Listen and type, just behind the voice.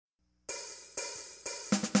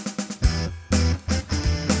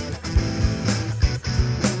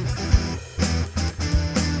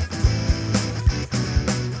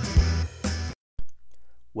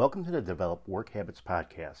Welcome to the Develop Work Habits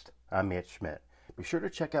Podcast. I'm Matt Schmidt. Be sure to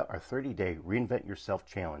check out our 30-day Reinvent Yourself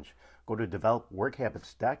Challenge. Go to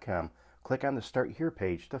developworkhabits.com, click on the Start Here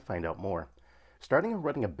page to find out more. Starting and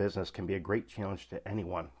running a business can be a great challenge to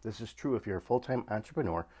anyone. This is true if you're a full-time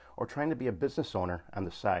entrepreneur or trying to be a business owner on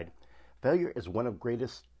the side. Failure is one of the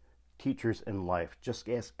greatest teachers in life. Just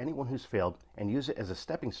ask anyone who's failed and use it as a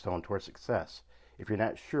stepping stone towards success. If you're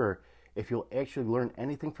not sure if you'll actually learn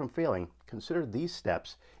anything from failing, consider these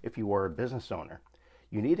steps if you are a business owner.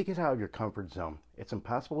 You need to get out of your comfort zone. It's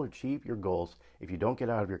impossible to achieve your goals if you don't get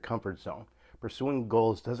out of your comfort zone. Pursuing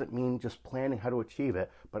goals doesn't mean just planning how to achieve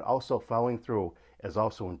it, but also following through is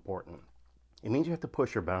also important. It means you have to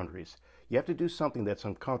push your boundaries. You have to do something that's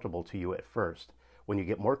uncomfortable to you at first. When you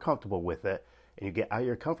get more comfortable with it and you get out of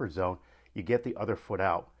your comfort zone, you get the other foot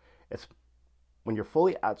out. When you're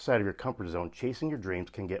fully outside of your comfort zone, chasing your dreams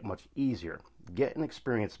can get much easier. Get an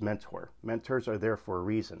experienced mentor. Mentors are there for a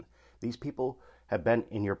reason. These people have been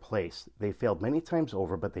in your place. They failed many times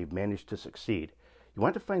over, but they've managed to succeed. You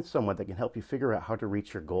want to find someone that can help you figure out how to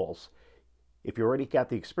reach your goals. If you already got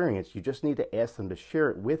the experience, you just need to ask them to share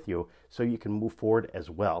it with you so you can move forward as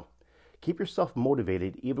well. Keep yourself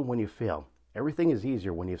motivated even when you fail. Everything is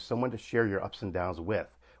easier when you have someone to share your ups and downs with.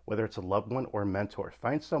 Whether it's a loved one or a mentor,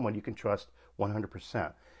 find someone you can trust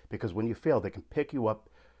 100%, because when you fail, they can pick you up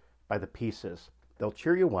by the pieces. They'll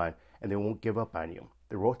cheer you on, and they won't give up on you.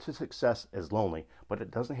 The road to success is lonely, but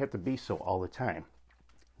it doesn't have to be so all the time.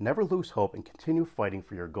 Never lose hope and continue fighting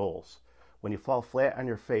for your goals. When you fall flat on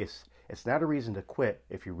your face, it's not a reason to quit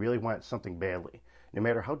if you really want something badly. No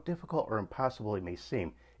matter how difficult or impossible it may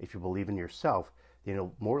seem, if you believe in yourself, then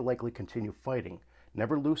you'll more likely continue fighting.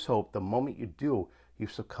 Never lose hope. The moment you do, you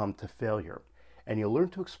succumb to failure, and you'll learn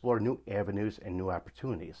to explore new avenues and new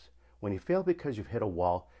opportunities. When you fail because you've hit a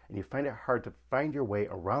wall and you find it hard to find your way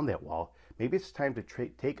around that wall, maybe it's time to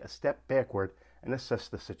take a step backward and assess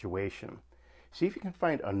the situation. See if you can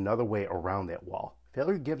find another way around that wall.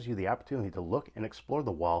 Failure gives you the opportunity to look and explore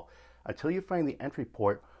the wall until you find the entry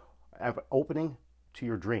port of opening to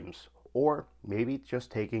your dreams, or maybe just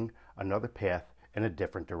taking another path in a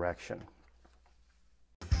different direction.